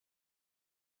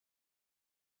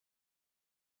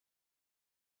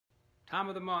Time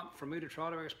of the month for me to try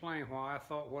to explain why I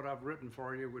thought what I've written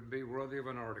for you would be worthy of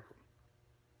an article.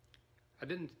 I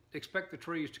didn't expect the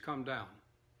trees to come down.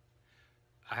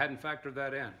 I hadn't factored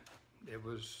that in. It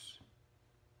was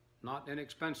not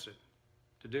inexpensive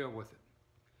to deal with it.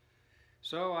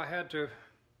 So I had to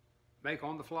make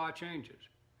on-the-fly changes.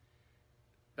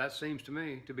 That seems to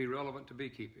me to be relevant to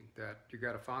beekeeping, that you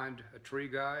got to find a tree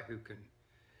guy who can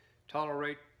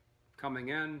tolerate coming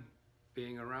in,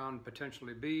 being around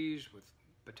potentially bees with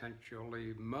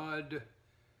potentially mud,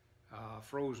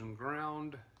 frozen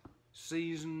ground,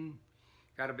 season.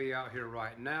 Got to be out here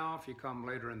right now. If you come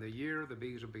later in the year, the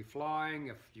bees will be flying.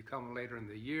 If you come later in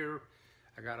the year,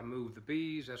 I got to move the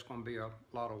bees. That's going to be a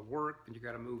lot of work. Then you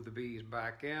got to move the bees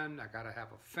back in. I got to have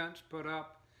a fence put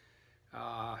up.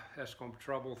 That's going to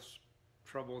trouble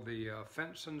the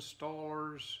fence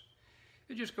installers.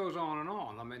 It just goes on and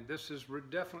on. I mean, this is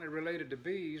definitely related to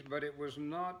bees, but it was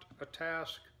not a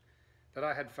task that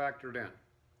I had factored in.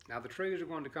 Now the trees are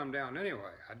going to come down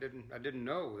anyway. I didn't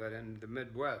know that in the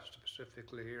Midwest,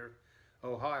 specifically here,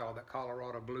 Ohio, that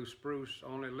Colorado blue spruce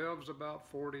only lives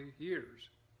about 40 years,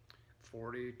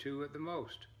 42 at the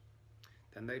most.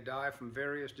 Then they die from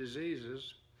various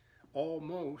diseases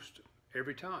almost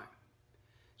every time.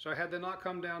 So had they not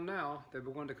come down now, they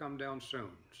were going to come down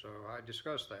soon. So I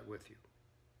discussed that with you.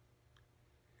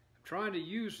 I'm trying to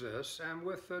use this and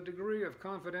with a degree of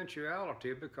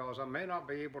confidentiality because I may not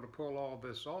be able to pull all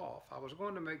this off. I was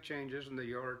going to make changes in the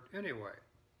yard anyway.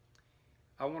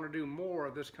 I want to do more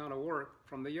of this kind of work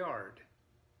from the yard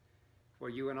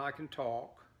where you and I can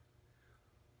talk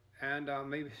and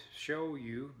maybe show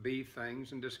you bee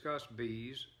things and discuss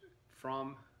bees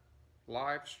from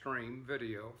live stream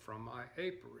video from my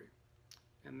apiary,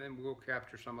 and then we'll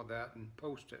capture some of that and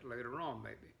post it later on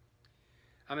maybe.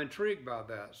 I'm intrigued by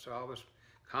that, so I was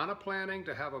kind of planning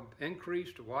to have an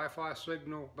increased Wi-Fi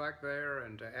signal back there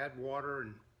and to add water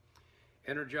and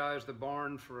energize the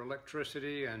barn for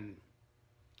electricity, and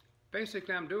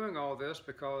basically I'm doing all this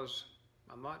because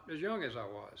I'm not as young as I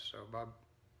was, so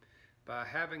by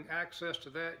having access to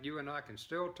that, you and I can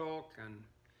still talk, and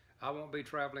I won't be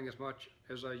traveling as much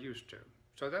as I used to.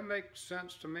 So that makes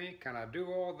sense to me. Can I do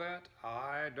all that?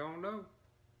 I don't know.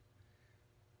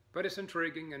 But it's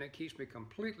intriguing and it keeps me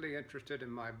completely interested in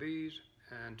my bees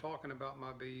and talking about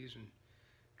my bees and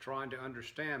trying to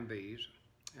understand bees,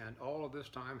 and all of this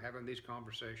time having these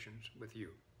conversations with you.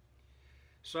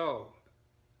 So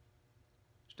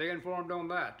stay informed on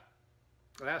that.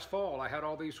 Last fall I had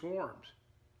all these swarms,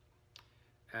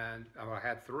 and I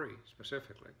had 3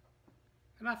 specifically.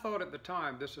 And I thought at the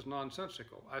time, this is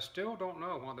nonsensical. I still don't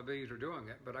know why the bees are doing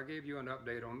it, but I gave you an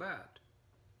update on that.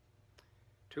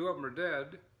 2 of them are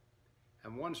dead,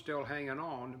 and one's still hanging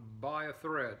on by a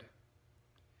thread.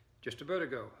 Just a bit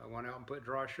ago, I went out and put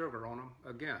dry sugar on them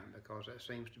again, because that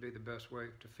seems to be the best way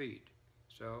to feed.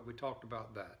 So we talked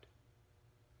about that.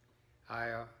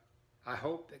 I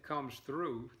hope it comes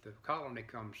through, the colony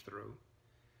comes through.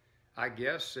 I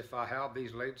guess if I have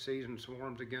these late season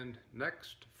swarms again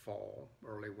next fall,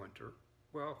 early winter,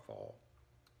 well, fall,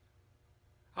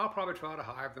 I'll probably try to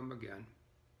hive them again.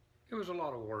 It was a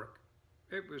lot of work.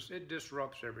 It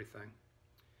disrupts everything.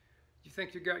 You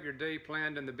think you got your day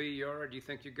planned in the bee yard, you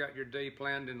think you got your day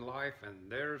planned in life,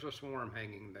 and there's a swarm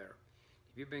hanging there.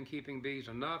 If you've been keeping bees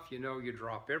enough, you know you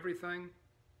drop everything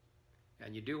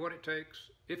and you do what it takes,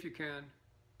 if you can,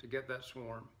 to get that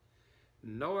swarm,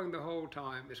 knowing the whole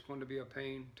time it's going to be a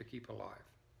pain to keep alive.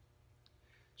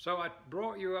 So I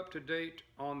brought you up to date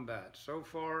on that. So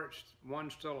far,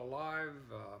 one's still alive.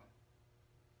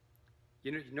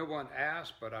 No one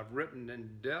asked, but I've written in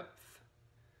depth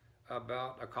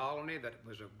about a colony that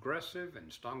was aggressive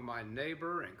and stung my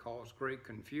neighbor and caused great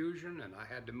confusion, and I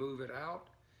had to move it out.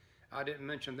 I didn't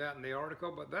mention that in the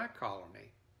article, but that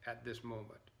colony at this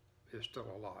moment is still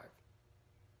alive.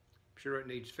 I'm sure it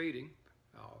needs feeding.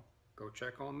 I'll go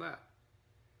check on that.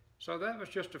 So that was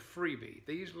just a freebie.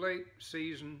 These late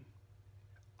season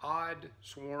odd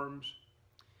swarms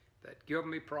that give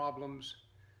me problems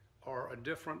are a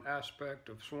different aspect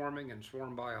of swarming and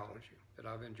swarm biology that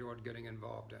I've enjoyed getting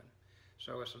involved in.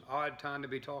 So it's an odd time to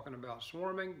be talking about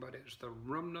swarming, but it's the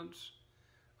remnants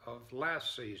of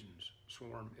last season's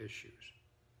swarm issues.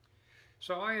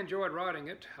 So I enjoyed writing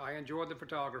it. I enjoyed the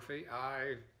photography.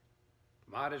 I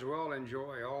might as well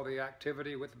enjoy all the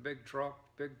activity with the big truck,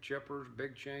 big chippers,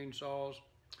 big chainsaws,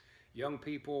 young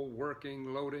people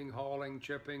working, loading, hauling,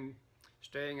 chipping,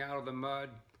 staying out of the mud,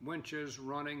 winches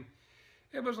running.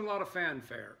 It was a lot of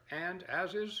fanfare, and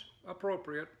as is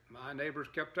appropriate, my neighbors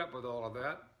kept up with all of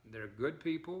that. They're good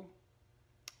people.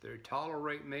 They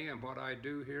tolerate me and what I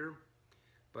do here.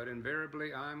 but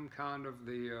invariably I'm kind of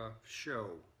the show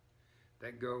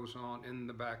that goes on in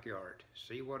the backyard.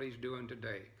 See what he's doing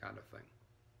today, kind of thing.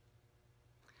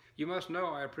 You must know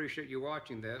I appreciate you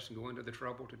watching this and going to the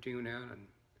trouble to tune in and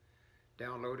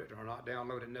download it, or not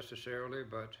download it necessarily,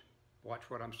 but watch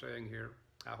what I'm saying here.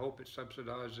 I hope it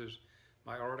subsidizes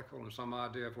my article and some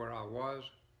idea of where I was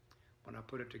when I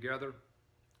put it together.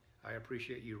 I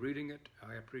appreciate you reading it.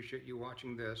 I appreciate you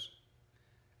watching this,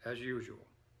 as usual.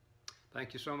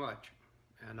 Thank you so much,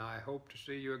 and I hope to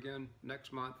see you again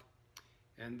next month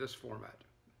in this format.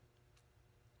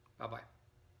 Bye-bye.